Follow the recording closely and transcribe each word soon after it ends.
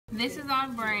this is our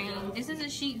brain. This is a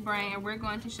sheep brain, and we're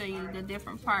going to show you the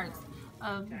different parts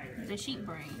of the sheep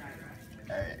brain.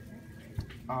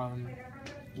 Alright.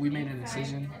 We made a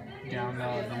decision down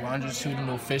the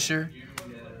longitudinal fissure,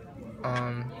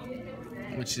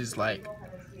 which is like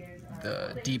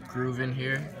the deep groove in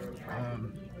here.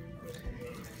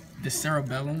 The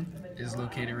cerebellum is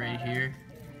located right here.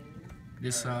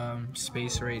 This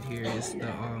space right here is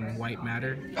the white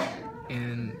matter,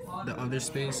 and the other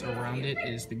space around it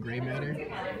is the gray matter.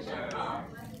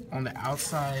 On the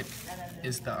outside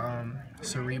is the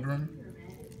cerebrum,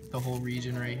 the whole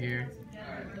region right here,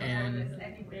 and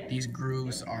these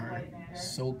grooves are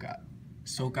sulci,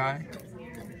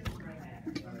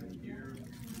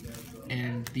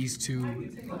 and these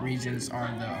two regions are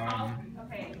the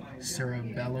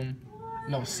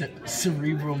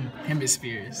cerebrum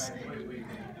hemispheres.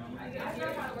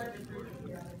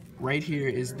 Right here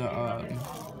is the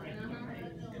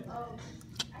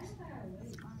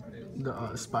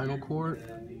spinal cord.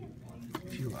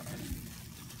 If you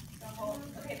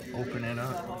open it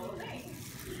up,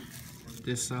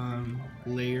 this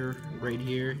layer right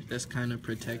here that's kind of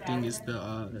protecting is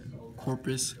the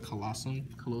corpus callosum.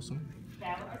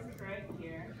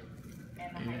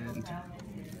 And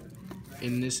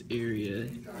in this area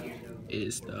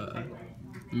is the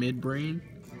midbrain,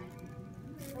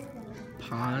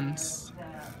 pons,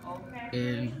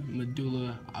 and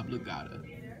medulla oblongata.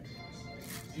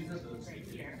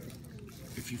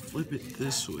 If you flip it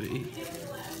this way,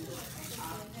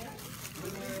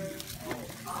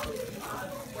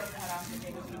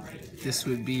 this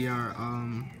would be our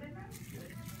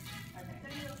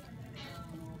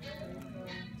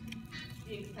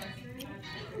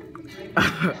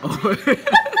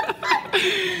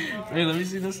Wait, let me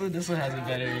see this one. This one has a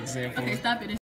better example. Okay, stop it.